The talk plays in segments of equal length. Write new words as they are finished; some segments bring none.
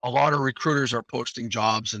lot of recruiters are posting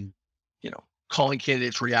jobs and, calling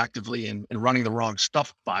candidates reactively and running the wrong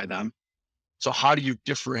stuff by them. So how do you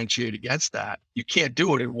differentiate against that? You can't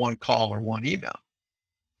do it in one call or one email.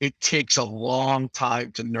 It takes a long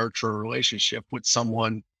time to nurture a relationship with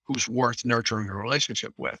someone who's worth nurturing a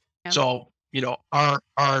relationship with. Yeah. So,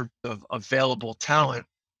 our available talent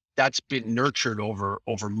that's been nurtured over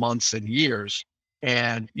months and years.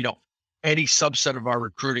 And, any subset of our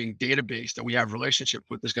recruiting database that we have relationship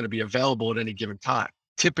with is going to be available at any given time.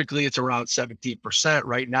 Typically it's around 17%.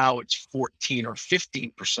 Right now it's 14 or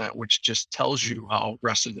 15%, which just tells you how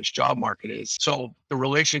aggressive this job market is. So the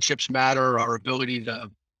relationships matter, our ability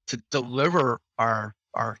to deliver our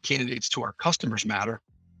candidates to our customers matter.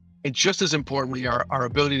 And just as importantly, our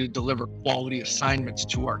ability to deliver quality assignments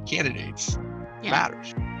to our candidates Yeah.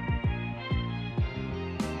 matters.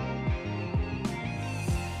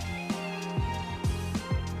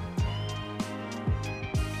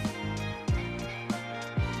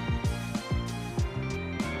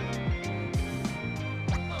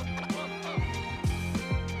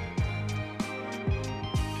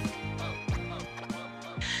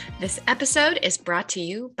 This episode is brought to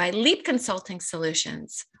you by Leap Consulting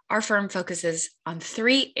Solutions. Our firm focuses on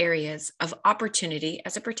 3 areas of opportunity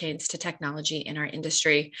as it pertains to technology in our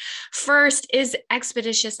industry. First is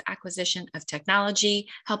expeditious acquisition of technology,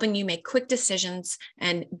 helping you make quick decisions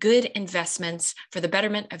and good investments for the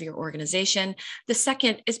betterment of your organization. The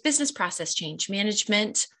second is business process change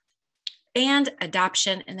management and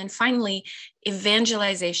adoption. And then finally,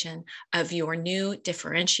 evangelization of your new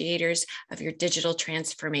differentiators of your digital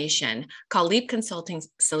transformation. Call Leap Consulting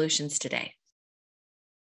Solutions today.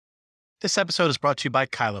 This episode is brought to you by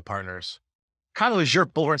Kylo Partners. Kylo is your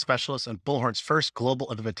Bullhorn specialist and Bullhorn's first global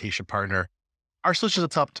implementation partner. Our solutions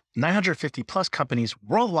have helped 950 plus companies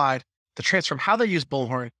worldwide to transform how they use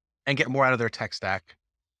Bullhorn and get more out of their tech stack.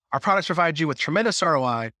 Our products provide you with tremendous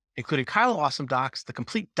ROI, including Kylo Awesome Docs, the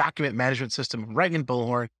complete document management system right in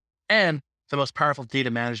Bullhorn, and the most powerful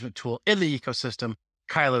data management tool in the ecosystem,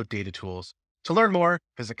 Kylo Data Tools. To learn more,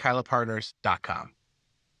 visit kylopartners.com.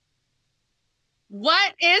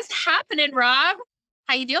 What is happening, Rob?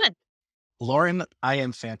 How you doing? Lauren, I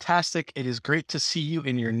am fantastic. It is great to see you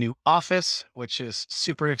in your new office, which is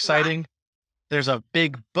super exciting. There's a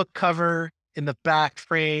big book cover in the back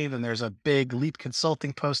frame, and there's a big Leap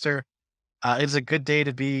Consulting poster. It's a good day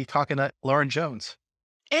to be talking to Lauren Jones.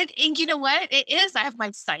 And you know what? It is. I have my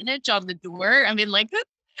signage on the door. I mean, I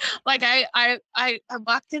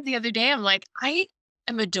walked in the other day. I'm like, I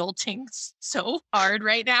am adulting so hard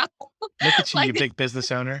right now. Look at you, you Like, big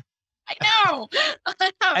business owner. I know.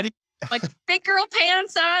 I have like big girl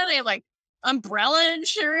pants on. I have like umbrella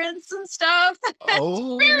insurance and stuff.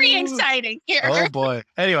 It's very exciting here. Oh boy.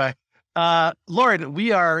 Anyway, Lauren,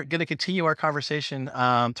 we are going to continue our conversation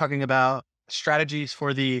talking about strategies for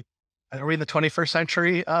are we in the 21st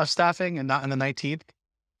century staffing and not in the 19th?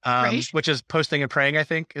 Right. Which is posting and praying, I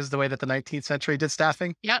think, is the way that the 19th century did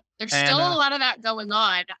staffing. Yep. There's still a lot of that going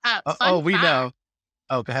on. We know.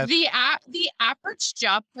 Oh, go ahead. The average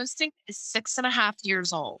job posting is 6.5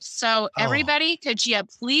 years old. So everybody, could you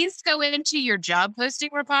please go into your job posting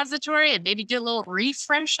repository and maybe do a little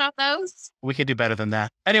refresh on those? We could do better than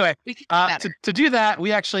that. Anyway, We could do better. to do that,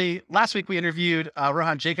 last week we interviewed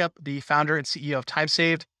Rohan Jacob, the founder and CEO of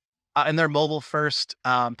TimeSaved, and their mobile first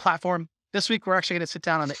platform. This week, we're actually going to sit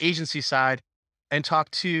down on the agency side and talk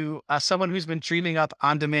to someone who's been dreaming up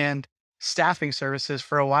on-demand staffing services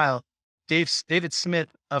for a while. David Smith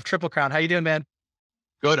of Triple Crown. How you doing, man?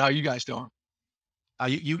 Good. How you guys doing?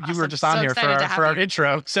 You Awesome. were just on So here excited to have for our you.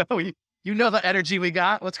 intro, so you know the energy we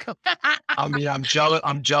got. Let's go. I mean, I'm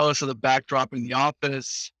jealous of the backdrop in the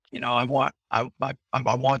office. I want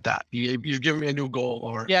that. You've given me a new goal,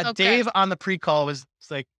 or Yeah, Okay. Dave on the pre-call was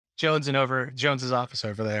like Jones's office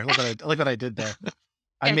over there. Look what I did there.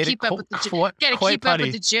 I Gotta made keep it up with the quite keep up punny.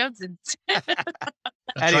 with the Joneses. that's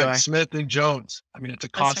Anyway. right, Smith and Jones. I mean, it's a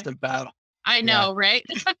That's right. constant battle. I know, right?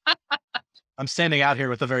 I'm standing out here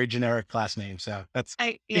with a very generic class name, so that's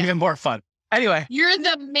Yeah. even more fun. Anyway, You're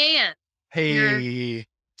the man. hey,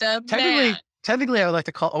 The technically, man. technically, I would like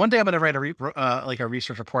to call one day. I'm going to write a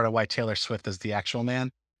research report on why Taylor Swift is the actual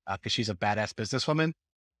man, because she's a badass businesswoman,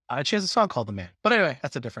 and she has a song called "The Man." But anyway,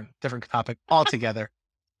 that's a different topic altogether.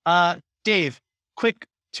 Dave, quick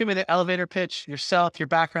 2-minute elevator pitch: yourself, your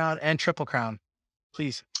background, and Triple Crown,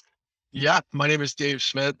 please. Yeah, my name is Dave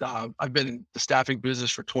Smith. I've been in the staffing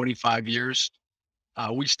business for 25 years.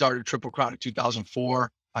 We started Triple Crown in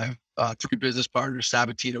 2004. I have 3 business partners: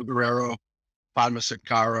 Sabatino Guerrero, Padma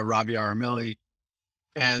Sakara, Ravi Aramilli.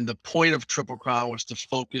 And the point of Triple Crown was to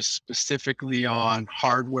focus specifically on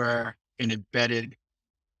hardware and embedded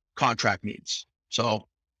contract needs. So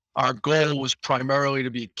our goal was primarily to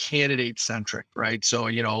be candidate centric, right? So,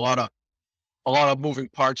 a lot of moving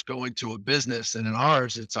parts go into a business, and in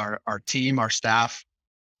ours, it's our team, our staff,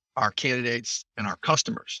 our candidates, and our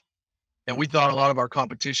customers. And we thought a lot of our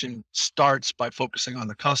competition starts by focusing on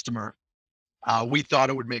the customer. We thought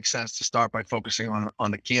it would make sense to start by focusing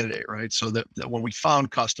on the candidate, right? So that when we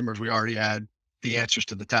found customers, we already had the answers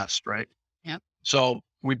to the test, right? Yep. So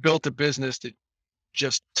we built a business that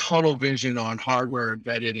just tunnel vision on hardware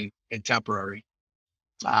embedded and temporary.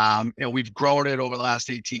 And we've grown it over the last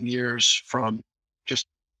 18 years from just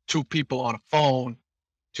 2 people on a phone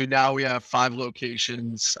to now we have 5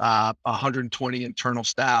 locations, 120 internal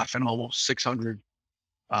staff, and almost 600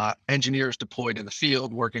 engineers deployed in the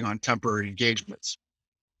field working on temporary engagements.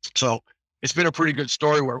 So it's been a pretty good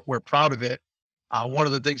story. We're proud of it. One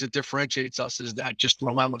of the things that differentiates us is that just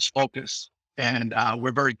relentless focus, and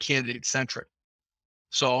we're very candidate centric.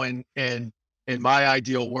 So in my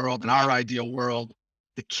ideal world, in our ideal world,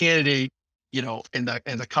 the candidate, and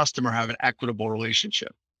the customer have an equitable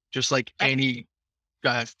relationship, just like any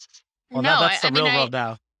guy. Well, No, that's the I mean, real world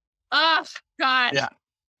now. oh God, Yeah.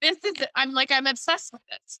 I'm obsessed with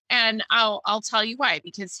this. And I'll tell you why,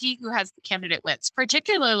 because he who has the candidate wins,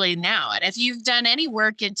 particularly now. And if you've done any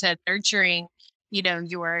work into nurturing,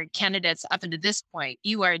 your candidates up into this point,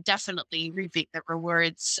 you are definitely reaping the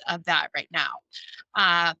rewards of that right now.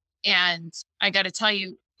 And I got to tell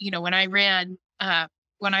you, when I ran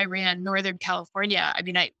Northern California, I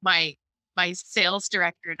mean, my sales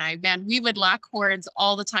director and I, man, we would lock horns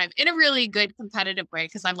all the time in a really good competitive way.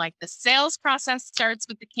 Cause I'm like, the sales process starts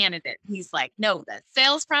with the candidate. He's like, no, the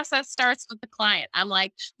sales process starts with the client. I'm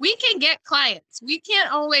like, we can get clients. We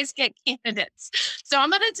can't always get candidates. So I'm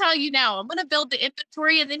going to tell you now, I'm going to build the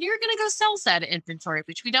inventory, and then you're going to go sell that inventory,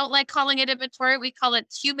 which we don't like calling it inventory. We call it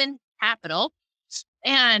human capital.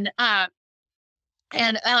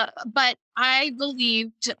 But I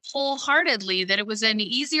believed wholeheartedly that it was an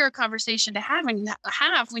easier conversation to have when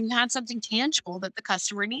you had something tangible that the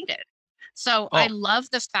customer needed. So I love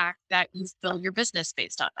the fact that you've built your business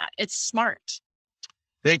based on that. It's smart.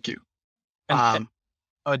 Thank you. And,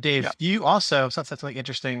 Dave, yeah. you also, something that's really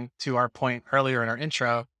interesting to our point earlier in our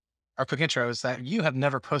quick intro, is that you have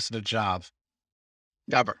never posted a job.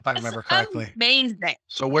 Never. If I remember correctly. Amazing.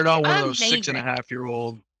 So we're not one of those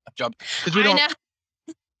 6.5-year-old job, because we don't.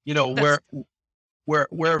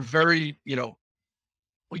 We're very,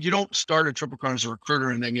 you don't start at TripleCrown as a recruiter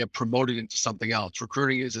and then get promoted into something else.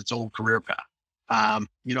 Recruiting is its own career path.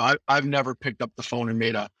 I've never picked up the phone and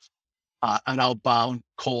made an outbound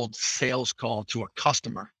cold sales call to a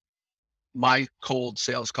customer. My cold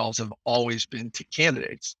sales calls have always been to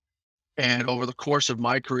candidates. And over the course of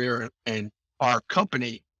my career and our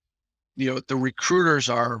company, the recruiters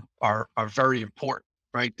are very important.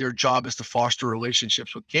 Right? Their job is to foster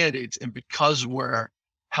relationships with candidates. And because we're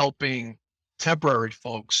helping temporary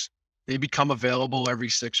folks, they become available every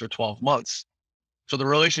 6 or 12 months. So the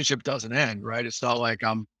relationship doesn't end, right? It's not like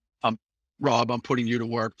I'm Rob, I'm putting you to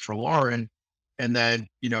work for Lauren, and then,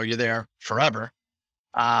 you're there forever.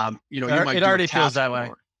 You might it already feels that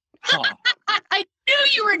way. I knew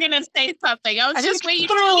you were going to say something. I was just waiting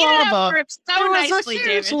to throw get a it up for it so nicely,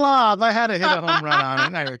 David. Lob. I had to hit a home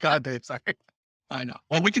run on it. God, Dave, sorry. I know.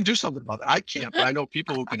 Well, we can do something about that. I can't, but I know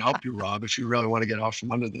people who can help you, Rob, if you really want to get off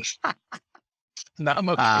from under this. No, I'm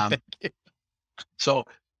okay. Thank you. So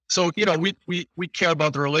we care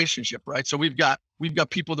about the relationship, right? So we've got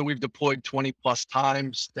people that we've deployed 20 plus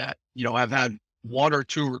times that, have had 1 or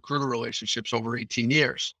 2 recruiter relationships over 18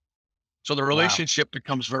 years. So the relationship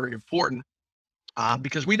becomes very important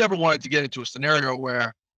because we never wanted to get into a scenario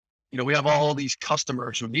where, we have all these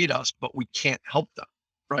customers who need us, but we can't help them,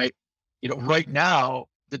 right? Right now,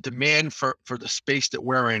 the demand for the space that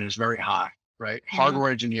we're in is very high, right? Mm-hmm.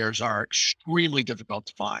 Hardware engineers are extremely difficult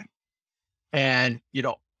to find. And,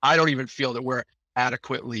 I don't even feel that we're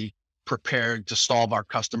adequately prepared to solve our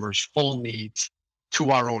customers' full needs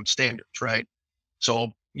to our own standards, right?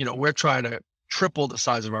 So, we're trying to triple the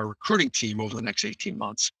size of our recruiting team over the next 18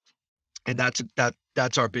 months. And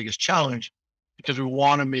that's our biggest challenge, because we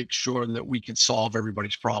want to make sure that we can solve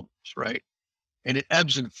everybody's problems, right? And it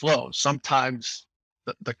ebbs and flows. Sometimes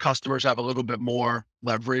the customers have a little bit more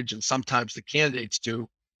leverage, and sometimes the candidates do.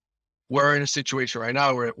 We're in a situation right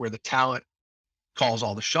now where the talent calls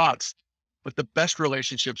all the shots, but the best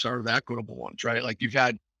relationships are the equitable ones, right? Like, you've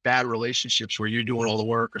had bad relationships where you're doing all the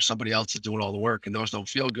work or somebody else is doing all the work, and those don't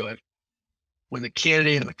feel good. When the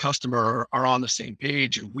candidate and the customer are on the same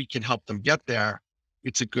page and we can help them get there,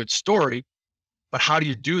 it's a good story. But how do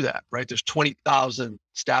you do that, right? There's 20,000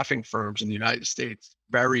 staffing firms in the United States,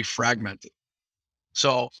 very fragmented.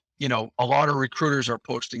 So, a lot of recruiters are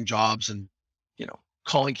posting jobs and,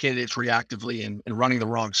 calling candidates reactively and running the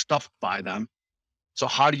wrong stuff by them. So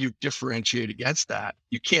how do you differentiate against that?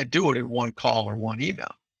 You can't do it in one call or one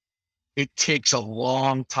email. It takes a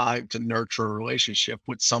long time to nurture a relationship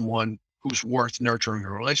with someone who's worth nurturing a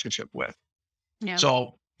relationship with. Yeah.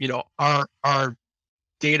 So, our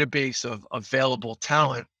database of available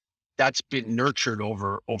talent that's been nurtured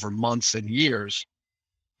over months and years.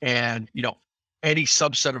 And, any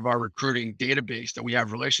subset of our recruiting database that we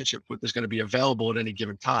have relationship with is going to be available at any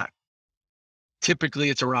given time. Typically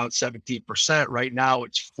it's around 17%. Right now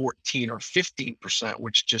it's 14 or 15%,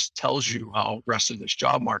 which just tells you how aggressive this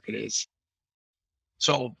job market is.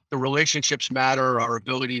 So the relationships matter, our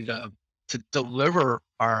ability to deliver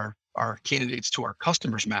our candidates to our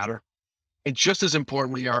customers matter. And just as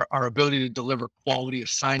importantly, our ability to deliver quality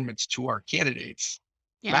assignments to our candidates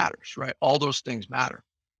matters, right? All those things matter.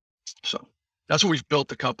 So that's what we've built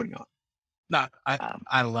the company on. No,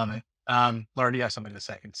 I love it. Laura, do you have something to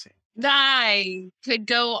say? I can see. I could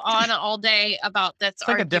go on all day about this. It's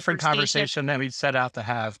like a different conversation than we set out to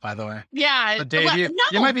have, by the way. Yeah. But Dave,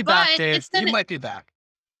 you might be back, Dave. You might be back.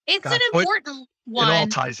 It's an important one. It all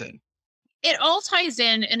ties in. It all ties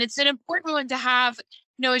in, and it's an important one to have,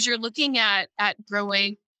 as you're looking at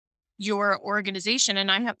growing your organization. And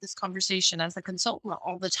I have this conversation as a consultant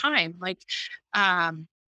all the time. Like,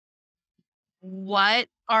 what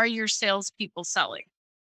are your salespeople selling?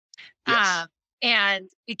 Yes. And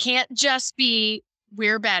it can't just be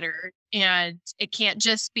we're better, and it can't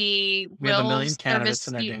just be we have a million candidates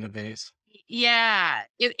in our database. Yeah,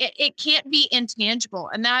 it can't be intangible,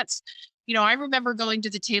 and that's I remember going to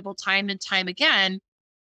the table time and time again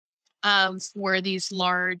for these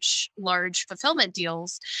large fulfillment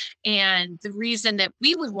deals, and the reason that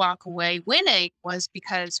we would walk away winning was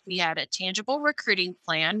because we had a tangible recruiting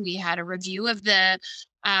plan. We had a review of the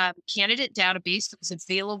candidate database that was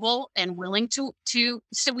available and willing to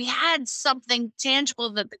so we had something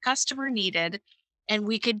tangible that the customer needed, and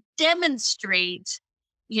we could demonstrate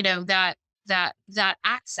that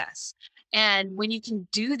access. And when you can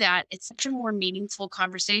do that, it's such a more meaningful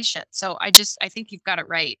conversation. So I think you've got it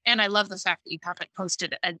right. And I love the fact that you haven't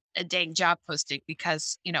posted a dang job posting,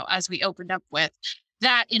 because as we opened up with,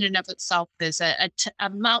 that in and of itself is a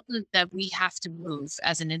mountain that we have to move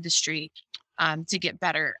as an industry to get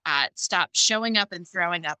better at. Stop showing up and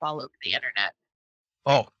throwing up all over the internet.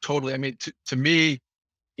 Oh, totally. I mean, to me,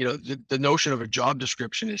 the notion of a job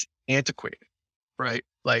description is antiquated, right?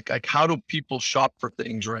 Like how do people shop for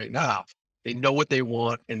things right now? They know what they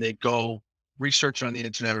want and they go research on the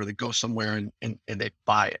internet, or they go somewhere and they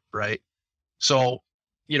buy it, right? So,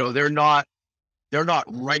 they're not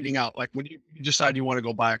writing out, like when you decide you want to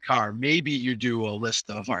go buy a car, maybe you do a list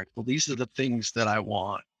of, all right, well, these are the things that I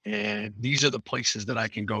want, and these are the places that I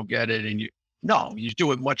can go get it. And you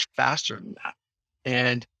do it much faster than that.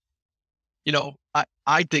 And,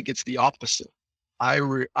 I think it's the opposite. I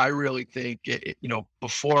really think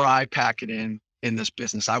before I pack it in this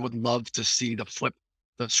business, I would love to see the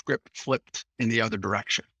script flipped in the other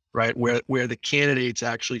direction, right? Where the candidates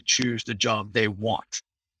actually choose the job they want.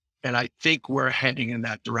 And I think we're heading in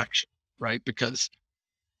that direction, right? Because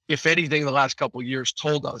if anything, the last couple of years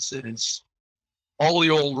told us is all the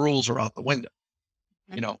old rules are out the window.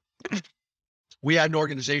 We had an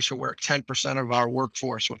organization where 10% of our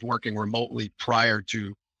workforce was working remotely prior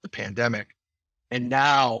to the pandemic. And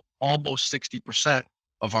now almost 60%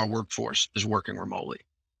 of our workforce is working remotely.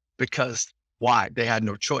 Because why? They had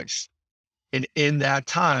no choice. And in that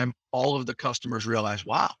time, all of the customers realized,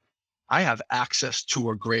 wow, I have access to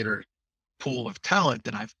a greater pool of talent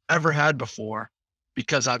than I've ever had before,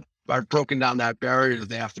 because I've broken down that barrier that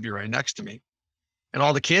they have to be right next to me. And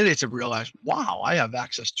all the candidates have realized, wow, I have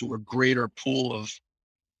access to a greater pool of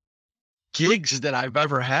gigs than I've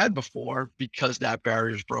ever had before, because that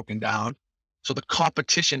barrier is broken down. So the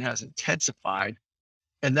competition has intensified,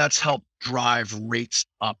 and that's helped drive rates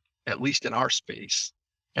up, at least in our space.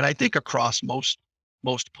 And I think across most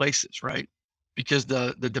places, right? Because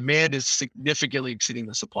the demand is significantly exceeding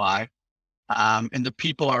the supply. And the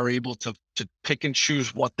people are able to pick and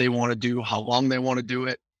choose what they want to do, how long they want to do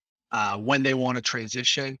it, when they want to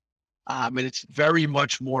transition. And it's very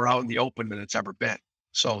much more out in the open than it's ever been.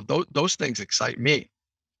 So those things excite me.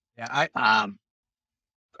 Yeah.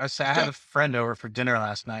 I had a friend over for dinner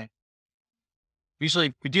last night.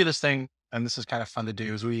 Usually we do this thing, and this is kind of fun to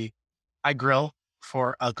do, is I grill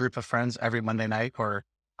for a group of friends every Monday night, or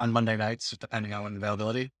on Monday nights, depending on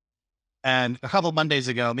availability. And a couple of Mondays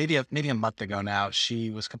ago, maybe a month ago now,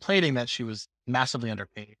 she was complaining that she was massively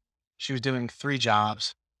underpaid. She was doing 3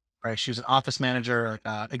 jobs, right? She was an office manager,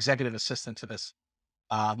 executive assistant to this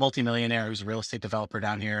multimillionaire who's a real estate developer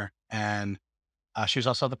down here. And she was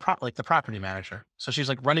also the property manager. So she's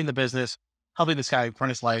like running the business, helping this guy run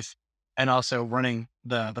his life, and also running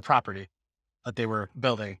the property that they were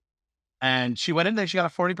building. And she went in there, she got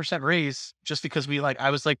a 40% raise just because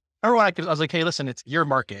I was like, I was like, hey, listen, it's your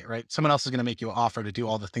market, right? Someone else is going to make you an offer to do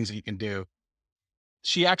all the things that you can do.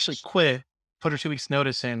 She actually quit, put her 2 weeks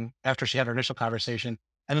notice in after she had her initial conversation.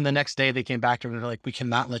 And then the next day they came back to her and they're like, we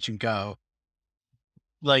cannot let you go.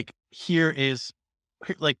 Like,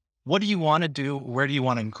 like, what do you want to do? Where do you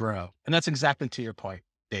want to grow? And that's exactly to your point,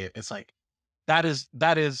 Dave. It's like,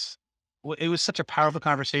 it was such a powerful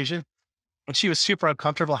conversation. And she was super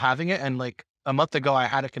uncomfortable having it. And like a month ago, I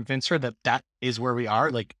had to convince her that is where we are.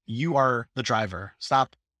 Like, you are the driver.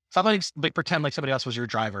 Stop letting, like, pretend like somebody else was your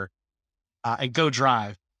driver, and go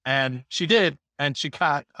drive. And she did. And she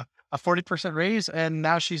got a 40% raise. And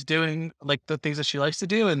now she's doing like the things that she likes to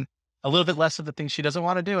do and a little bit less of the things she doesn't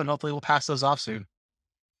want to do. And hopefully we'll pass those off soon.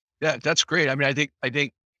 Yeah, that's great. I mean, I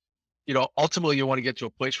think, ultimately you want to get to a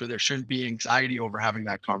place where there shouldn't be anxiety over having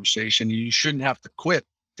that conversation. You shouldn't have to quit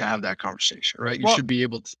to have that conversation, right? You Well, should be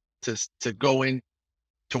able to go in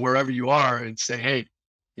to wherever you are and say, hey,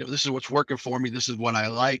 this is what's working for me. This is what I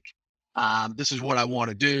like. This is what I want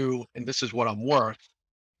to do. And this is what I'm worth.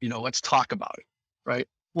 Let's talk about it. Right.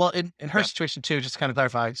 Well, in her Yeah. situation too, just to kind of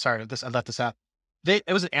clarify, sorry, I left this out. It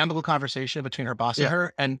was an amicable conversation between her boss and Yeah.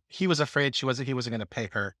 her, and he was afraid he wasn't going to pay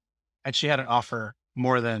her. And she had an offer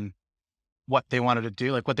more than what they wanted to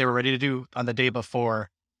do, like what they were ready to do on the day before.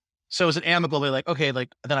 So it was an amicable, like, okay,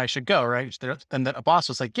 like then I should go, right? And then a boss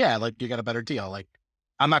was like, yeah, like you got a better deal. Like,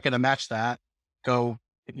 I'm not going to match that. Go,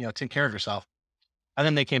 take care of yourself. And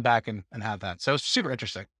then they came back and had that. So it's super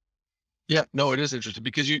interesting. Yeah. No, it is interesting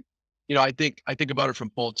because I think about it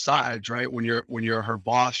from both sides, right? When you're her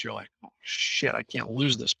boss, you're like, oh shit, I can't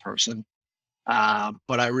lose this person.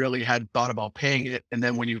 But I really hadn't thought about paying it. And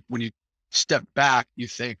then when you step back, you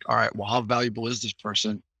think, all right, well, how valuable is this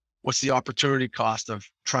person? What's the opportunity cost of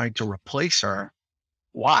trying to replace her?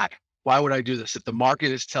 Why? Why would I do this? If the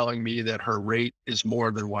market is telling me that her rate is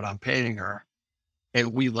more than what I'm paying her,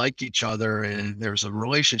 and we like each other and there's a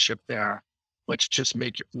relationship there, let's just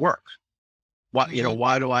make it work. Why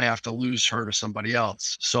do I have to lose her to somebody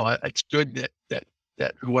else? So it's good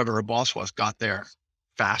that whoever her boss was got there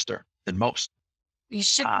faster than most. You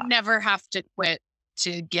should Uh, never have to quit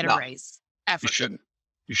to get a No. raise ever. You shouldn't.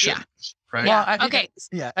 You Yeah. shouldn't. Right. Well, Yeah. Okay.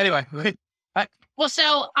 Yeah. Anyway, Well,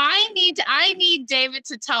 so I need David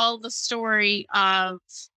to tell the story of,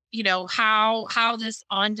 how this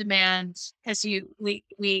on demand, because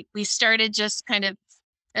we started just kind of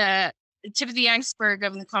tip of the iceberg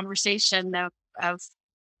of the conversation of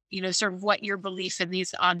sort of what your belief in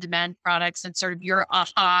these on demand products and sort of your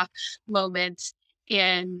aha moment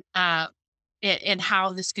in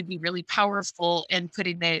how this could be really powerful in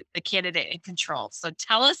putting the candidate in control. So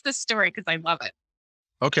tell us the story because I love it.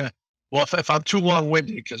 Okay. Well, if I'm too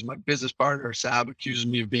long-winded, because my business partner Sab accuses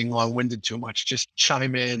me of being long-winded too much, just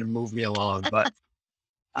chime in and move me along. But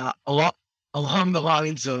along the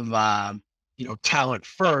lines of talent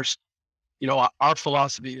first, our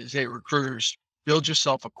philosophy is, hey, recruiters, build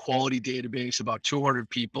yourself a quality database, about 200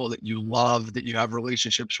 people that you love, that you have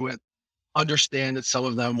relationships with. Understand that some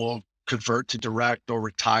of them will convert to direct or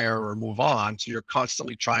retire or move on. So you're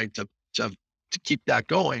constantly trying to keep that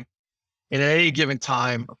going. And at any given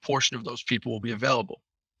time, a portion of those people will be available.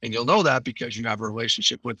 And you'll know that because you have a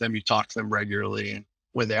relationship with them, you talk to them regularly. And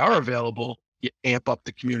when they are available, you amp up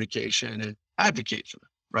the communication and advocate for them,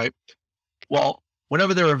 right? Well,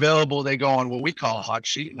 whenever they're available, they go on what we call a hot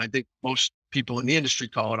sheet. And I think most people in the industry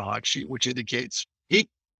call it a hot sheet, which indicates, hey,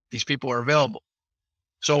 these people are available.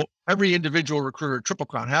 So every individual recruiter at Triple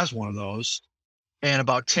Crown has one of those. And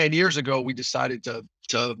about 10 years ago, we decided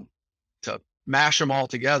to mash them all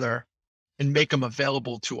together and make them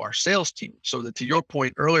available to our sales team. So that, to your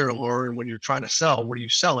point earlier, Lauren, when you're trying to sell, what are you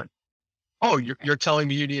selling? Oh, you're telling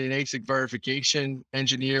me you need an ASIC verification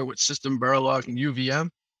engineer with system Verilog and UVM?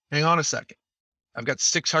 Hang on a second. I've got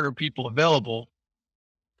 600 people available.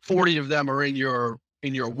 40 of them are in your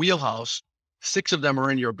wheelhouse. 6 of them are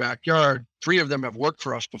in your backyard. 3 of them have worked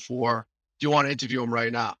for us before. Do you want to interview them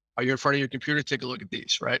right now? Are you in front of your computer? Take a look at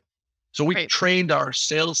these, right? So we Right. trained our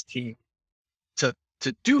sales team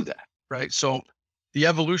to do that, right? So the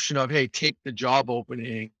evolution of, hey, take the job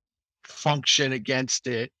opening, function against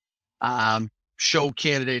it, show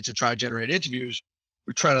candidates and try to generate interviews.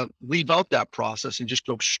 We try to leave out that process and just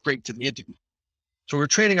go straight to the interview. So we're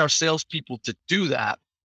training our salespeople to do that,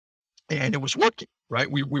 and it was working, right?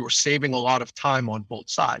 We were saving a lot of time on both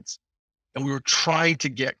sides, and we were trying to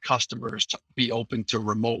get customers to be open to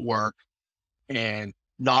remote work and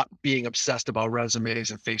not being obsessed about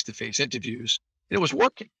resumes and face-to-face interviews. And it was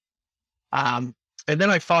working. And then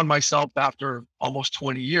I found myself after almost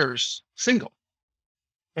 20 years single.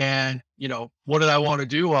 And what did I want to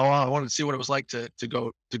do? Well, I wanted to see what it was like to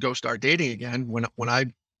go start dating again. When I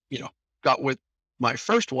got with my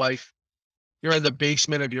first wife, you're in the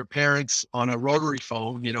basement of your parents on a rotary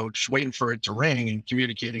phone, just waiting for it to ring and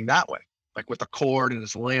communicating that way, like with a cord and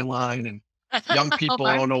this landline. And young people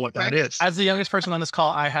don't know what that is. As the youngest person on this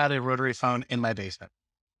call, I had a rotary phone in my basement.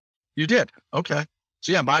 You did? Okay.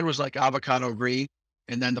 So yeah, mine was like avocado green,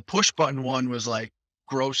 and then the push button one was like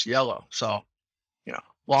gross yellow. So,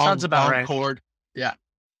 Sounds about long right. cord. Yeah.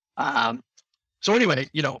 So anyway,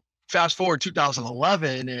 fast forward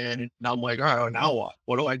 2011, and now I'm like, all right, now what?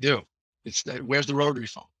 What do I do? Where's the rotary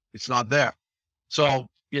phone? It's not there. So,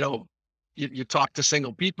 you talk to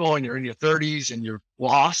single people and you're in your 30s and you're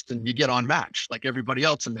lost, and you get on Match like everybody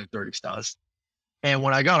else in their 30s does. And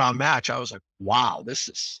when I got on Match, I was like, wow, this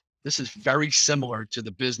is very similar to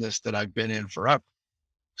the business that I've been in forever.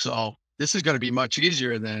 So this is going to be much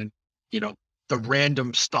easier than, the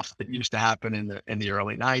random stuff that used to happen in the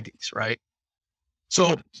early 90s, right?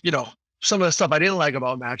 So, some of the stuff I didn't like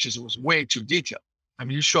about Match is it was way too detailed. I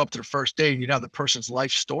mean, you show up to the first day and you'd have the person's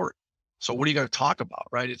life story. So what are you going to talk about,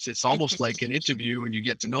 right? It's almost like an interview and you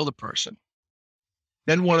get to know the person.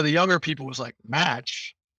 Then one of the younger people was like,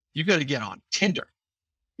 Match, you got to get on Tinder.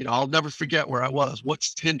 I'll never forget where I was.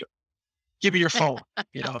 What's Tinder? Give me your phone.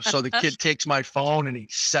 So the kid takes my phone and he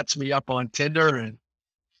sets me up on Tinder, and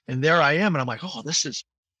there I am. And I'm like, oh, this is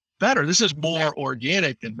better. This is more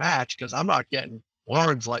organic than Match, because I'm not getting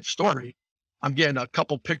Lauren's life story. I'm getting a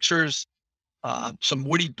couple pictures, some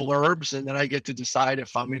witty blurbs, and then I get to decide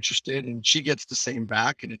if I'm interested, and she gets the same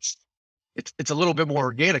back. And it's a little bit more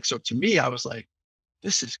organic. So to me, I was like,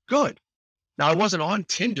 this is good. Now, I wasn't on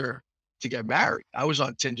Tinder to get married. I was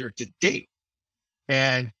on Tinder to date.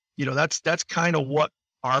 And, that's kind of what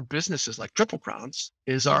our business is like. Triple Crowns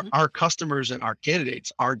is our customers and our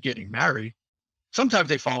candidates are getting married. Sometimes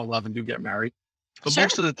they fall in love and do get married, but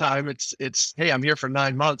most of the time it's, hey, I'm here for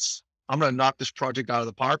 9 months. I'm going to knock this project out of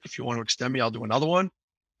the park. If you want to extend me, I'll do another one.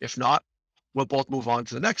 If not, we'll both move on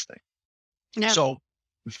to the next thing. Yeah. So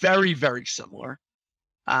very, very similar.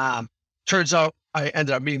 Turns out I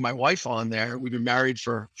ended up meeting my wife on there. We've been married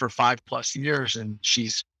for 5+ years, and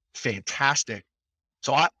she's fantastic.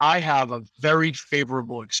 So I have a very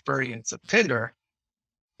favorable experience of Tinder,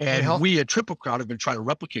 and we at Triple Crown have been trying to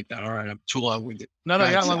replicate that. All right, I'm too long-winded. No,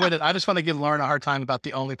 you're not long-winded. I just want to give Lauren a hard time about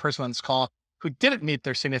the only person on this call who didn't meet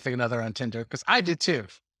their significant other on Tinder, because I did too.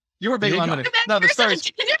 You were big limited. No, the story.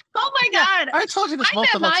 Oh my God! I told you this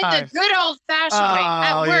multiple times. I met mine the good old-fashioned way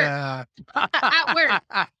at work. Yeah. At work.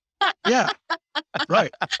 Yeah,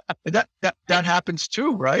 right. That happens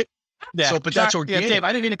too, right? Yeah. So, but that's organic. Yeah, Dave,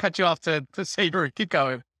 I didn't mean to cut you off to say you were, keep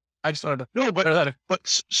going. I just wanted to. No, but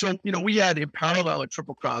so, we had in parallel at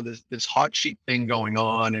Triple Crown this hot sheet thing going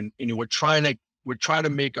on, and we're trying to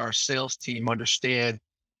make our sales team understand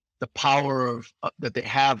the power of that they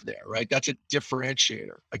have there, right? That's a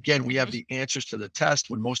differentiator. Again, we have the answers to the test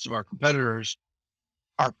when most of our competitors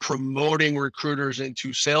are promoting recruiters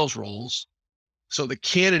into sales roles. So the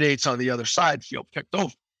candidates on the other side feel picked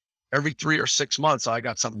over. Every 3 or 6 months, I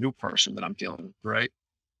got some new person that I'm dealing with, right?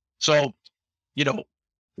 So,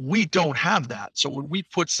 we don't have that. So when we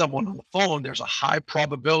put someone on the phone, there's a high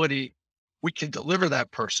probability we can deliver that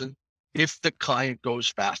person if the client goes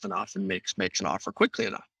fast enough and makes an offer quickly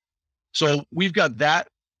enough. So we've got that,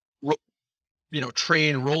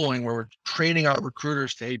 train rolling, where we're training our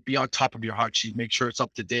recruiters to be on top of your hot sheet, make sure it's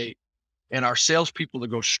up to date, and our salespeople to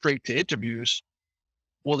go straight to interviews.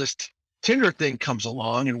 Well, this Tinder thing comes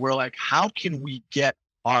along, and we're like, how can we get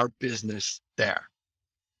our business there?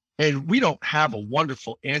 And we don't have a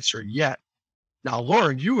wonderful answer yet. Now,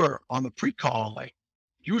 Lauren, you were on the pre-call, like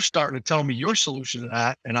you were starting to tell me your solution to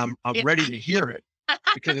that, and I'm ready to hear it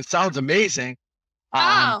because it sounds amazing.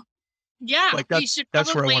 Yeah. Like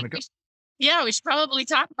that's where I want to go. We should probably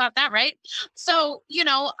talk about that, right? So,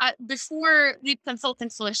 before Leap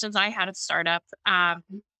Consulting Solutions, I had a startup,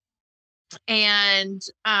 and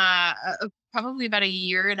probably about 1.5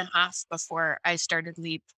 years before I started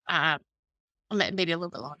Leap, maybe a little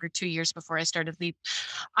bit longer, 2 years before I started Leap,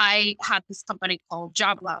 I had this company called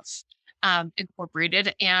JobLove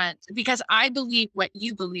Incorporated. And because I believe what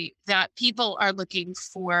you believe, that people are looking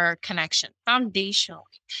for connection foundationally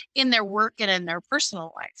in their work and in their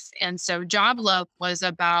personal life. And so JobLove was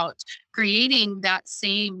about creating that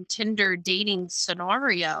same Tinder dating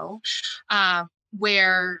scenario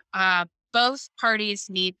where both parties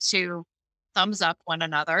need to thumbs up one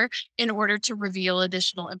another in order to reveal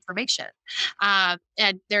additional information. And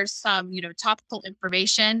there's some, topical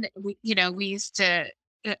information. We used to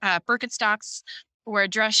Birkenstocks or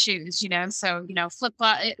dress shoes, so, flip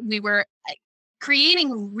flop. We were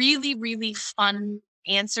creating really, really fun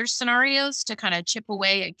answer scenarios to kind of chip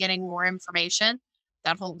away at getting more information.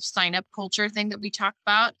 That whole sign up culture thing that we talked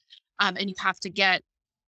about. And you have to get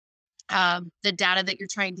the data that you're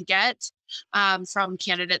trying to get from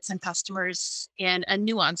candidates and customers in a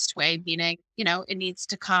nuanced way, meaning, it needs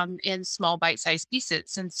to come in small bite-sized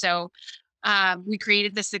pieces. And so we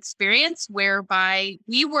created this experience whereby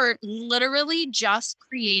we were literally just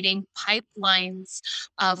creating pipelines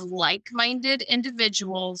of like-minded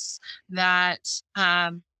individuals that,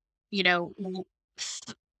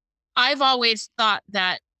 I've always thought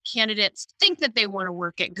that candidates think that they want to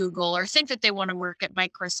work at Google or think that they want to work at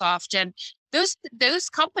Microsoft. And those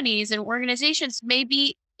companies and organizations may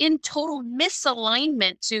be in total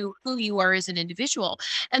misalignment to who you are as an individual.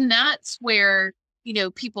 And that's where,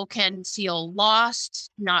 people can feel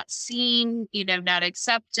lost, not seen, not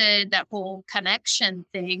accepted, that whole connection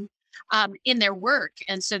thing in their work.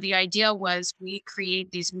 And so the idea was we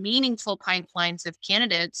create these meaningful pipelines of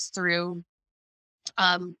candidates through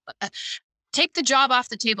take the job off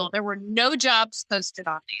the table. There were no jobs posted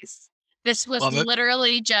on these. This was Love it.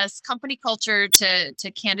 literally just company culture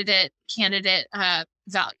to candidate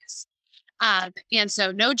values. And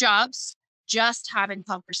so no jobs, just having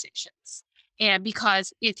conversations. And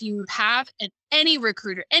because if you have any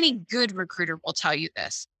recruiter, any good recruiter will tell you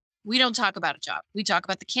this, we don't talk about a job. We talk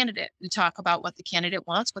about the candidate. We talk about what the candidate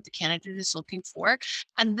wants, what the candidate is looking for.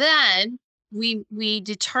 And then we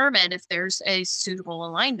determine if there's a suitable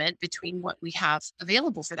alignment between what we have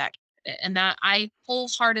available for that candidate. And that I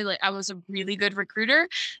was a really good recruiter,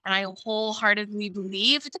 and I wholeheartedly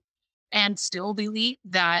believed and still believe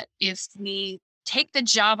that if we take the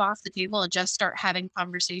job off the table and just start having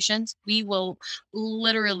conversations, we will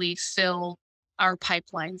literally fill our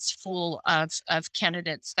pipelines full of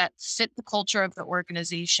candidates that fit the culture of the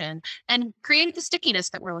organization and create the stickiness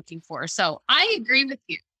that we're looking for. So I agree with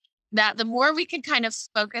you that the more we can kind of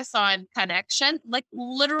focus on connection, like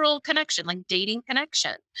literal connection, like dating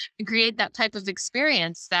connection, and create that type of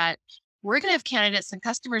experience, that we're going to have candidates and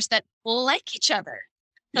customers that like each other.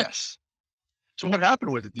 Yes. So what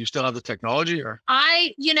happened with it? Do you still have the technology, or?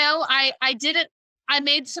 I didn't, I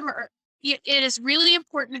made some, it is really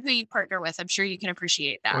important who you partner with. I'm sure you can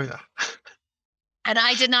appreciate that. Oh yeah. And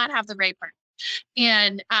I did not have the right partner.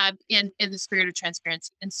 And in the spirit of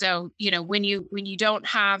transparency. And so, when you don't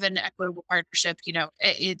have an equitable partnership,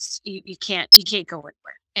 it's you can't go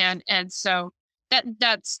anywhere. And so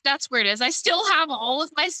that's where it is. I still have all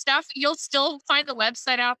of my stuff. You'll still find the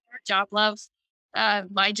website out there, JobLove,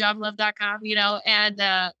 myjoblove.com,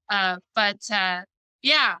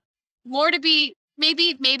 yeah, more to be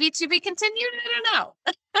maybe to be continued. I don't know.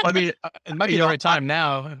 I mean, It might be the right time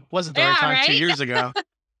now. It wasn't the right Yeah, time 2 right? years ago.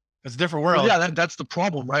 It's a different world. yeah, that's the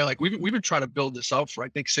problem, right? Like we've been trying to build this out for I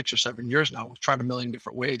think 6 or 7 years now. We've tried a million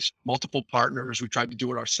different ways, multiple partners. We tried to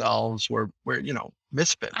do it ourselves. We're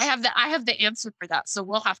misfits. I have the answer for that, so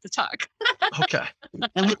we'll have to talk. Okay,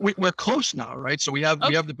 and we're close now, right? So we have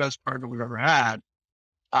the best partner we've ever had.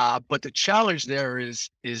 But the challenge there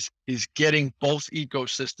is getting both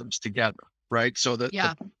ecosystems together, right? So the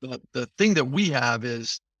thing that we have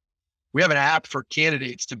is we have an app for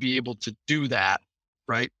candidates to be able to do that,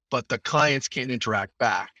 right? But the clients can't interact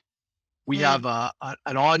back. We have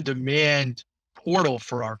an on-demand portal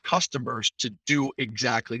for our customers to do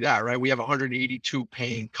exactly that, right? We have 182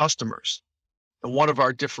 paying customers. And one of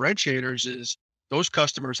our differentiators is those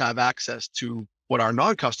customers have access to what our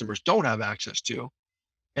non-customers don't have access to.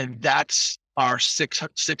 And that's our six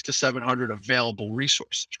to 700 available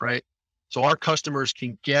resources, right? So our customers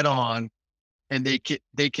can get on and they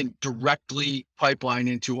can directly pipeline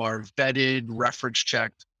into our vetted, reference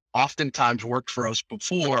checked, oftentimes worked for us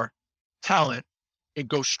before talent, and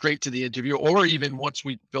go straight to the interview, or even once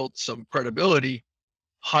we built some credibility,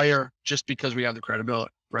 hire just because we have the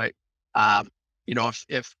credibility, right?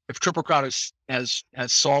 If Triple Crown has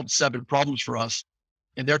solved 7 problems for us,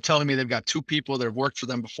 and they're telling me they've got 2 people that have worked for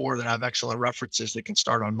them before that have excellent references that can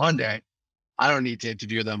start on Monday, I don't need to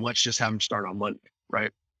interview them. Let's just have them start on Monday,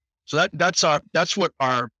 right? So that's what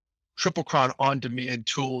our Triple Crown on-demand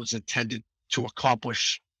tool is intended to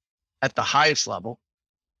accomplish at the highest level.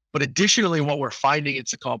 But additionally, what we're finding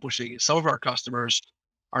it's accomplishing is some of our customers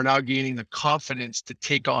are now gaining the confidence to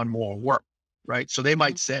take on more work, right? So they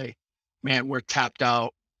might say, man, we're tapped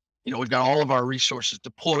out. We've got all of our resources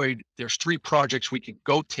deployed. There's 3 projects we can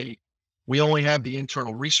go take. We only have the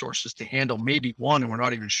internal resources to handle maybe one, and we're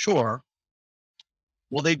not even sure.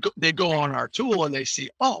 Well, they go on our tool and they see,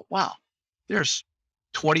 oh wow, there's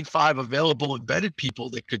 25 available embedded people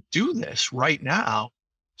that could do this right now.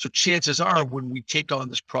 So chances are when we take on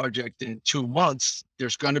this project in 2 months,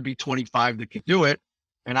 there's going to be 25 that can do it.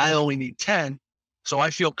 And I only need 10. So I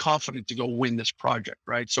feel confident to go win this project.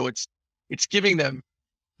 Right. So it's giving them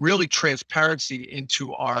really transparency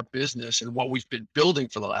into our business and what we've been building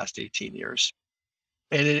for the last 18 years.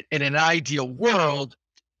 And in an ideal world,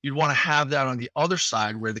 you'd want to have that on the other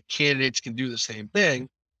side where the candidates can do the same thing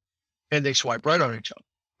and they swipe right on each other,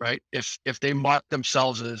 right? If they mark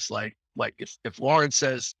themselves as like if Lauren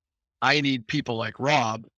says, I need people like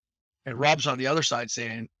Rob, and Rob's on the other side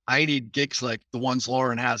saying, I need gigs like the ones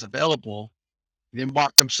Lauren has available, they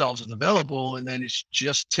mark themselves as available, and then it's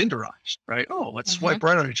just Tinderized, right? Oh, let's swipe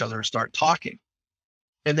right on each other and start talking.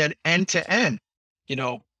 And then end to end,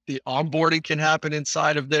 the onboarding can happen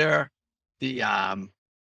inside of there. The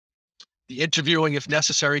interviewing, if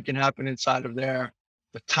necessary, can happen inside of there.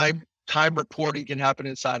 The time reporting can happen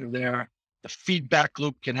inside of there. The feedback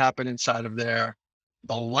loop can happen inside of there.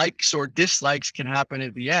 The likes or dislikes can happen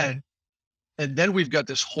at the end. And then we've got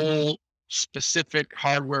this whole specific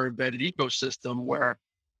hardware embedded ecosystem where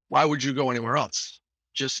why would you go anywhere else?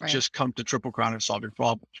 Just come to Triple Crown and solve your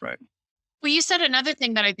problems, right? Well, you said another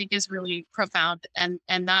thing that I think is really profound, and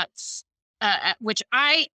that's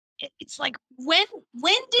it's like when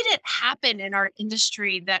did it happen in our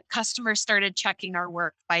industry that customers started checking our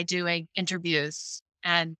work by doing interviews?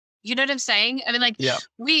 And you know what I'm saying? I mean, like, yeah,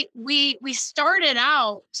 we started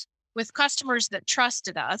out with customers that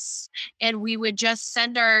trusted us, and we would just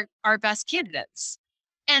send our best candidates.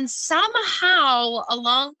 And somehow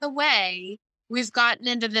along the way, we've gotten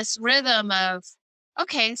into this rhythm of,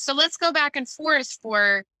 okay, so let's go back and forth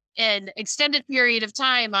for an extended period of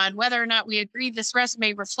time on whether or not we agree this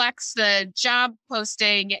resume reflects the job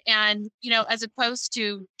posting. And, as opposed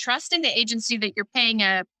to trusting the agency that you're paying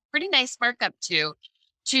a pretty nice markup to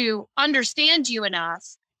understand you enough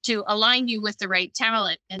to align you with the right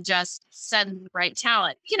talent and just send the right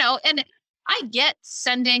talent, and I get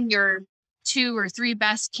sending your 2 or 3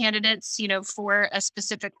 best candidates, for a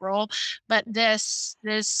specific role, but this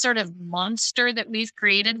sort of monster that we've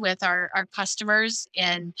created with our customers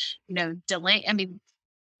and,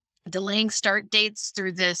 delaying start dates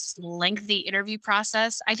through this lengthy interview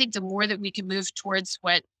process. I think the more that we can move towards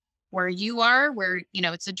where you are, where,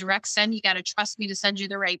 it's a direct send, you got to trust me to send you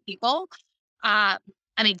the right people.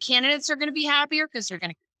 Candidates are going to be happier because they're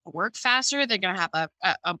going to work faster. They're going to have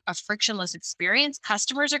a frictionless experience.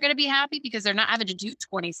 Customers are going to be happy because they're not having to do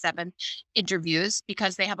 27 interviews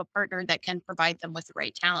because they have a partner that can provide them with the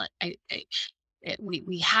right talent.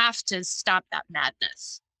 We have to stop that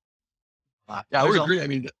madness. Yeah, I would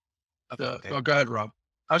agree. Go ahead, Rob.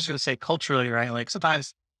 I was just going to say culturally, right? Like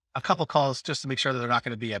sometimes a couple calls just to make sure that they're not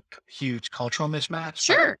going to be a huge cultural mismatch.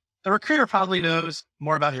 Sure. The recruiter probably knows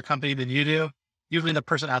more about your company than you do. Usually the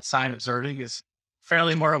person outside observing is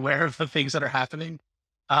fairly more aware of the things that are happening.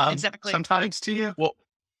 Exactly. Sometimes to you. Well,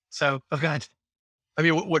 so go ahead.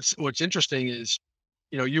 What's interesting is,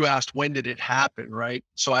 you asked when did it happen, right?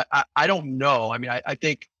 So I don't know. I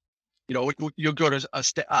think, you'll go to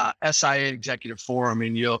a SIA executive forum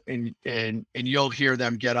and you'll hear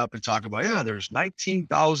them get up and talk about, there's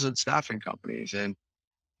 19,000 staffing companies and,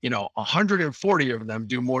 140 of them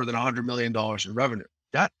do more than $100 million in revenue.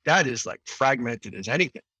 That is like fragmented as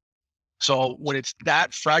anything. So when it's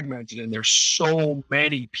that fragmented and there's so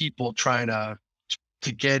many people trying to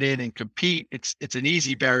get in and compete, it's an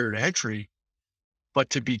easy barrier to entry. But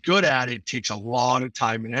to be good at it takes a lot of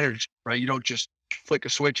time and energy, right? You don't just flick a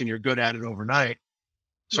switch and you're good at it overnight.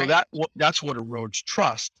 So Right. that's what erodes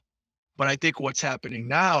trust. But I think what's happening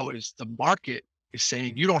now is the market is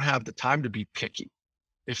saying you don't have the time to be picky.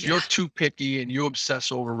 If you're too picky and you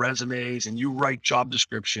obsess over resumes and you write job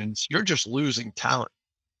descriptions, you're just losing talent.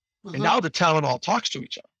 And now the talent all talks to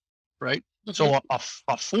each other, right? So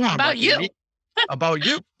a forum About you. about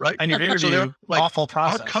you, right? And your So interview, they're like, awful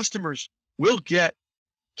process. our customers will get,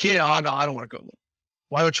 I don't want to go there.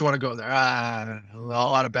 Why don't you want to go there? A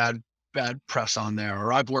lot of bad press on there,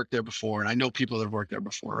 or I've worked there before and I know people that have worked there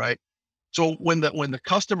before, right? So when the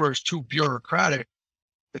customer is too bureaucratic,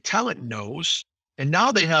 the talent knows, and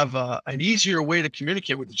now they have an easier way to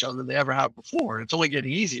communicate with each other than they ever have before. It's only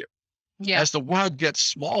getting easier. Yeah. As the world gets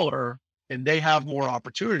smaller and they have more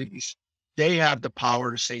opportunities, they have the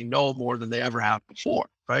power to say no more than they ever have before,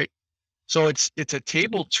 right? So it's a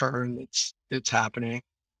table turn that's happening.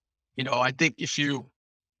 I think if you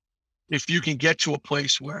can get to a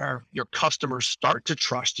place where your customers start to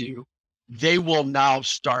trust you, they will now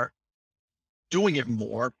start doing it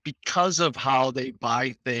more because of how they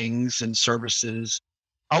buy things and services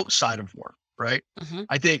outside of work, right? Mhm.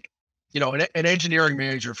 I think, an engineering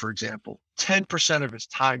manager, for example, 10% of his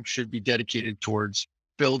time should be dedicated towards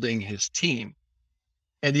building his team.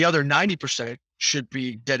 And the other 90% should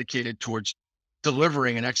be dedicated towards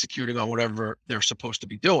delivering and executing on whatever they're supposed to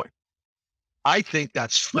be doing. I think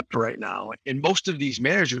that's flipped right now. And most of these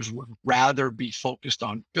managers would rather be focused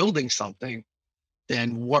on building something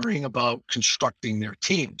than worrying about constructing their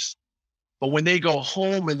teams. But when they go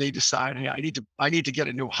home and they decide, hey, I need to get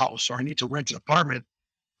a new house, or I need to rent an apartment,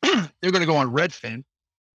 they're going to go on Redfin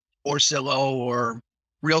or Zillow or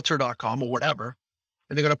Realtor.com or whatever,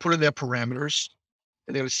 and they're going to put in their parameters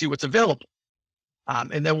and they're going to see what's available.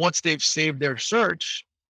 And then once they've saved their search,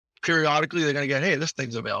 periodically they're going to get, hey, this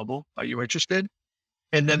thing's available. Are you interested?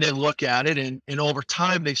 And then they look at it, and over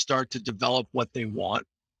time they start to develop what they want.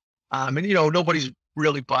 And nobody's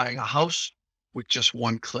really buying a house with just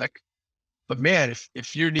one click. But man,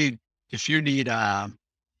 if you need a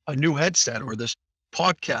new headset or this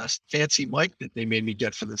podcast fancy mic that they made me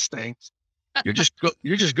get for this thing, you're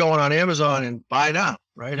just going on Amazon and buy it out,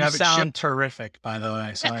 right? You Have it sound shipped. terrific, by the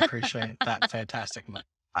way. So I appreciate that fantastic.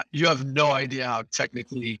 You have no idea how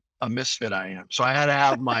technically a misfit I am. So I had to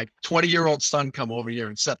have my 20-year-old son come over here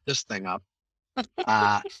and set this thing up.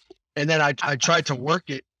 And then I tried to work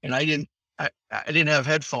it, and I didn't have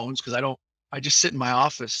headphones because I just sit in my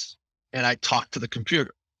office and I talk to the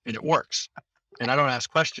computer, and it works, and I don't ask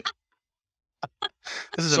questions.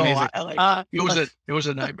 This is So amazing. it was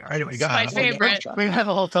a nightmare. Anyway, It's go my ahead. favorite. We can have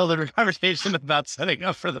a whole other conversation about setting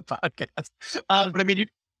up for the podcast. But I mean,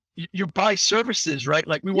 you buy services, right?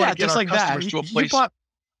 Like we want to get just our like that. customers to a You place. bought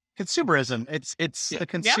consumerism. It's Yeah. the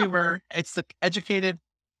consumer. It's the educated.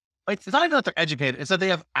 It's not even that they're educated. It's that they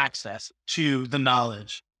have access to the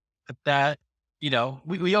knowledge that,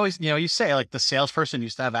 we always, you say like the salesperson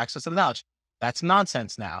used to have access to the knowledge. That's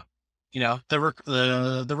nonsense now.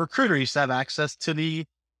 The recruiter used to have access to the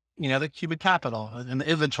human capital and the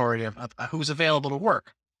inventory of who's available to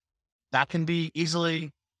work. That can be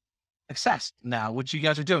easily accessed now, which you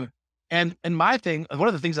guys are doing. And my thing, one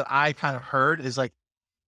of the things that I kind of heard is like,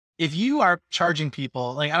 if you are charging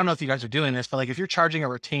people, like, I don't know if you guys are doing this, but like if you're charging a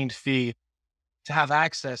retained fee to have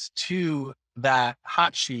access to that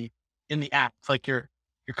hot sheet in the app, like your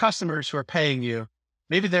customers who are paying you,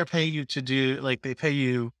 maybe they're paying you to do, like they pay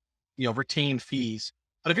you, retained fees.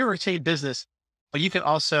 But if you're a retained business, but you can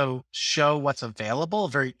also show what's available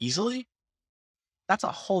very easily, that's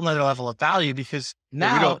a whole nother level of value because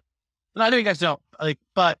Yeah, we now, don't. and I know you guys don't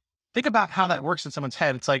but think about how that works in someone's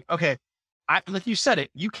head. It's like, okay, like you said it,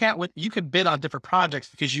 you can bid on different projects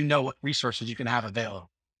because you know what resources you can have available.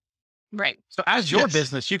 Right. So as your Yes.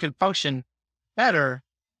 business, you can function better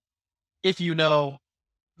if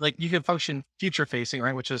like you can function future facing,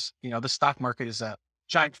 right? Which is, the stock market is a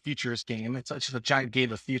giant futures game. It's just a giant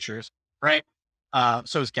game of futures, right?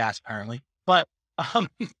 So is gas apparently, but,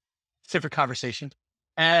 different conversation.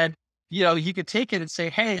 And, you could take it and say,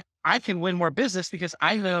 hey, I can win more business because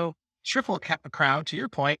I know Triple Crown, to your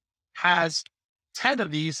point, has 10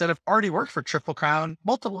 of these that have already worked for Triple Crown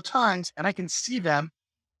multiple times, and I can see them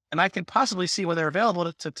and I can possibly see when they're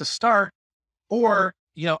available to start, or,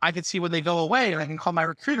 I can see when they go away and I can call my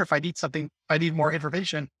recruiter if I need something, if I need more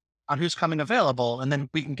information on who's coming available. And then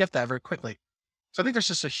we can get that very quickly. So I think there's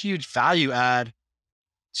just a huge value add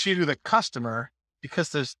to the customer because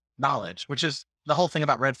there's knowledge, which is the whole thing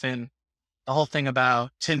about Redfin, the whole thing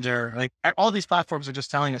about Tinder. Like all these platforms are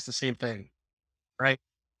just telling us the same thing, right?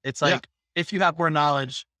 It's Yeah. like, if you have more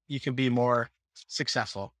knowledge, you can be more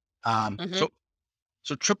successful. Mhm.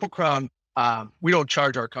 So Triple Crown, we don't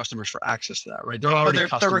charge our customers for access to that, right? They're But already they're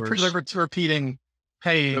customers. repeating,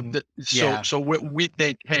 paying. Yeah. So we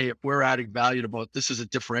think, hey, if we're adding value to both, this is a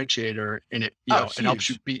differentiator, and it it helps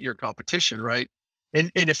you Huge. beat your competition, right? And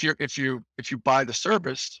if you buy the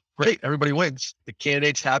service, great, everybody wins. The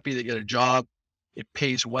candidate's happy, they get a job, it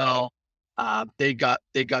pays well. They got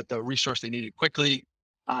the resource they needed quickly,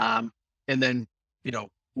 and then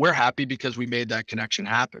we're happy because we made that connection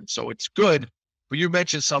happen. So it's good. But you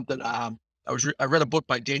mentioned something. I read a book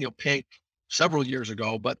by Daniel Pink several years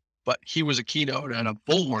ago, but he was a keynote at a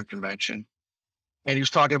Bullhorn convention, and he was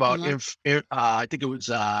talking about I think it was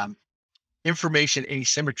information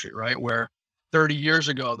asymmetry, right? Where 30 years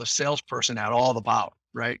ago the salesperson had all the power,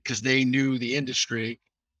 right? Because they knew the industry,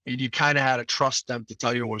 and you kind of had to trust them to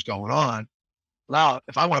tell you what was going on. Now,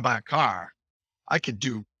 if I want to buy a car, I could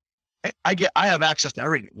do. I have access to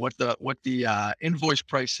everything. What the invoice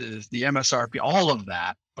price is, the MSRP, all of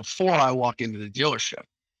that before I walk into the dealership.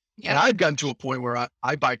 And Yeah. I've gotten to a point where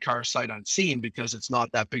I buy cars sight unseen because it's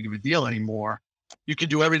not that big of a deal anymore. You can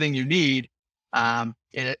do everything you need, And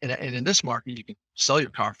in this market, you can sell your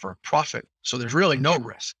car for a profit. So there's really no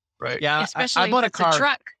risk, right? Yeah, I Especially bought if a it's a car.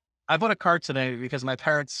 truck. I bought a car today because my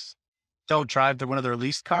parents don't drive. They're one of their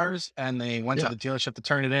leased cars, and they went to Yeah. the dealership to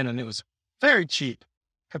turn it in, and it was very cheap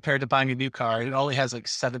compared to buying a new car. It only has like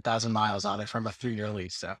 7,000 miles on it from a 3-year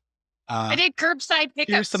lease. So, I did curbside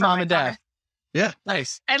pickups here's to for mom my and car. dad. Yeah.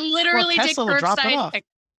 Nice. I literally did Tesla will drop it curbside off. pick.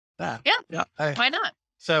 Yeah. Yeah. Hey. Why not?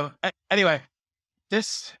 So anyway,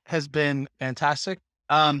 this has been fantastic.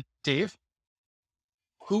 Dave,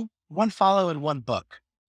 one follow and one book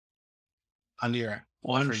under your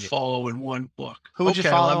One for you. follow in one book. Who would you Okay,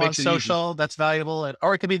 well, follow that on makes it easy. social? That's valuable,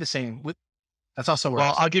 or it could be the same. That's also works.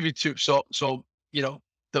 Well, I'll give you two. So you know,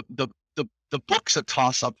 the book's a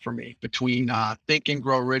toss up for me between Think and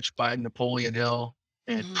Grow Rich by Napoleon Hill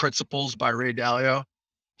and Mhm. Principles by Ray Dalio.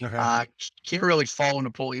 Okay. Can't really follow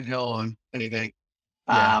Napoleon Hill on anything.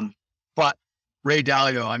 Yeah. But Ray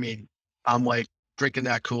Dalio, I mean, I'm like drinking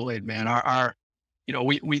that Kool-Aid, man.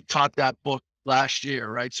 We taught that book last year,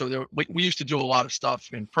 right? So we used to do a lot of stuff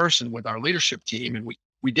in person with our leadership team, and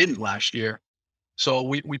we didn't last year. So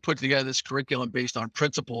we put together this curriculum based on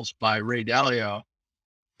Principles by Ray Dalio.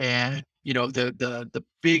 And the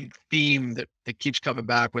big theme that keeps coming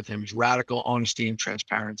back with him is radical honesty and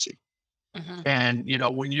transparency. Mhm.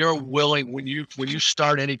 And when you're willing, when you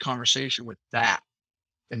start any conversation with that,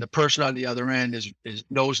 and the person on the other end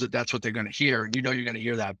knows that that's what they're going to hear, and you're going to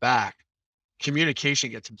hear that back, communication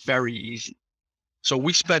gets very easy. So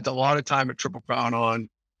we spent a lot of time at Triple Crown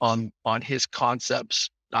on his concepts.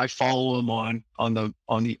 I follow him on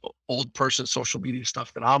the old person social media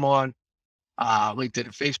stuff that I'm on, LinkedIn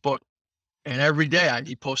and Facebook, and every day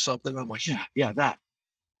he posts something. I'm like, yeah, that,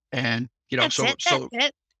 and That's so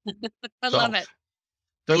it. I love it.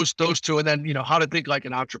 those two, and then how to think like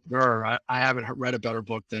an entrepreneur. I haven't read a better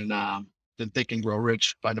book than Think and Grow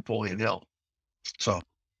Rich by Napoleon Hill. So,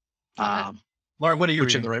 Love Lauren, what are you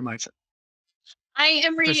put you in reading? the right mindset. I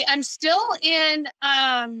am reading. I'm still in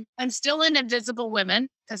Invisible Women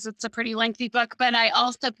because it's a pretty lengthy book, but I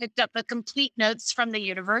also picked up the Complete Notes from the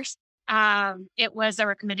Universe. It was a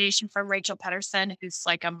recommendation from Rachel Pedersen, who's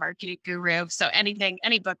like a marketing guru. So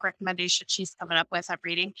any book recommendation she's coming up with, I'm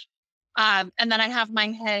reading. And then I have my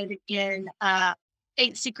head in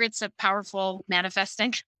 8 Secrets of Powerful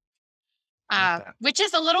Manifesting, which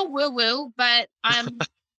is a little woo-woo, but I'm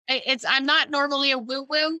not normally a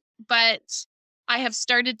woo-woo, but I have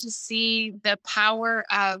started to see the power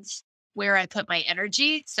of where I put my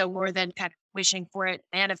energy. So more than kind of wishing for it,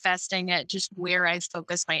 manifesting it, just where I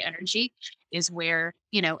focus my energy is where,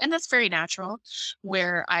 and that's very natural,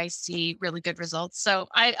 where I see really good results. So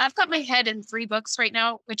I've got my head in 3 books right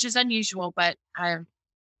now, which is unusual, but I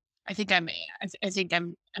think I'm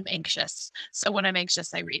anxious. So when I'm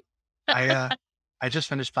anxious, I read. I just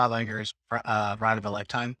finished Bob Iger's Ride of a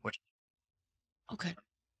Lifetime, Okay.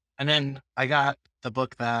 and then I got the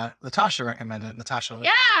book that Natasha recommended.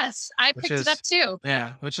 Yes, I Which picked it up too.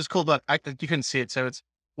 Yeah, which is cool book. You couldn't see it, so it's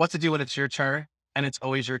What to Do When It's Your Turn and It's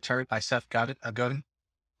Always Your Turn by Seth Godin,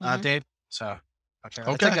 Mhm. Dave. So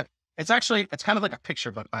Okay. it's kind of like a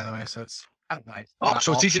picture book, by the way. So it's kind of nice. Oh,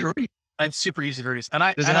 so it's easy to read. It's super easy to read.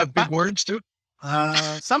 And Does it have big words too?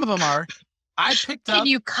 some of them are. I picked up. Can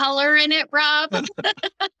you color in it, Rob?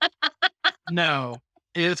 No,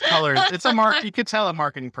 it's colors. It's you could tell a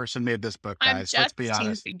marketing person made this book, I'm guys. just Let's be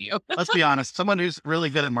honest. teasing you. Let's be honest. Someone who's really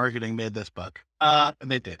good at marketing made this book. And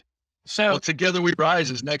they did. So Well, Together We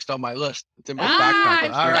Rise is next on my list. It's in my I'm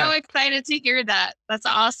backpack. All so right. excited to hear that. That's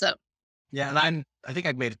awesome. yeah, and I think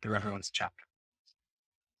I made it through everyone's chapter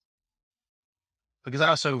because I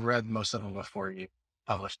also read most of them before you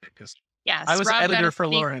published it. Because Yes, I was Rob editor better for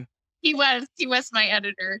be- Lauren. He was my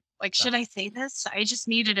editor. Like, should I say this? I just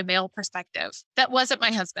needed a male perspective. That wasn't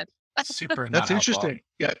my husband. Super. not That's helpful. interesting.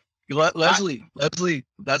 Yeah. Leslie,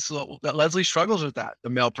 Leslie struggles with that, the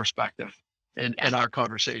male perspective in our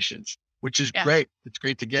conversations, which is Yeah. great. It's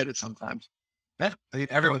great to get it sometimes. Yeah, I mean,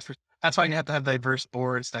 that's why you have to have diverse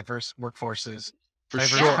boards, diverse workforces, For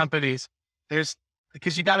diverse sure. companies.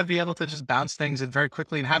 Because you got to be able to just bounce things in very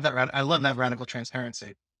quickly and have that. I love that radical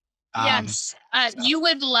transparency. Yes. so- You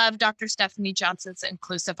would love Dr. Stephanie Johnson's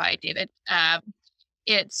Inclusify, David.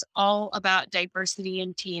 It's all about diversity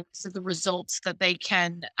in teams, so the results that they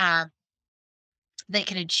can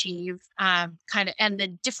achieve, and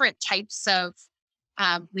the different types of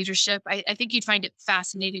leadership. I think you'd find it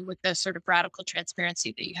fascinating with the sort of radical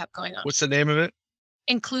transparency that you have going on. What's the name of it?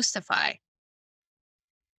 Inclusify.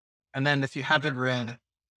 And then if you haven't read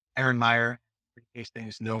Aaron Meyer,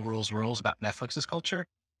 Hastings' No Rules about Netflix's culture,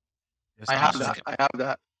 I have that. I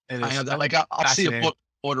have that. Like I'll see a fascinating. book,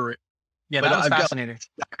 order it. Yeah, But that was I've got fascinating. a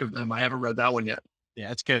stack of them. I haven't read that one yet.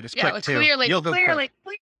 Yeah, it's good. It's Yeah, quick too. clearly, You'll go quick. clearly.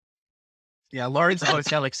 Yeah, Lauren's always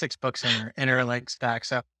got like 6 books in her like stack.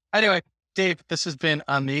 So anyway, Dave, this has been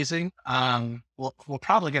amazing. We're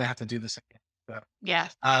probably gonna have to do this again. So, Yeah,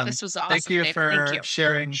 um, this was awesome. thank you Dave. for Thank you.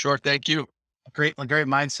 sharing Sure. Thank you. a great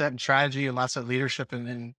mindset and strategy and lots of leadership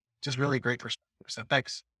and just really great perspective. So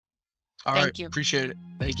thanks. All Thank right. you. Appreciate it.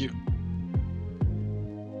 Thank you.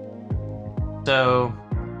 So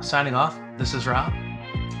signing off, this is Rob.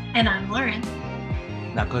 And I'm Lauren.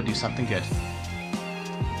 Now go do something good.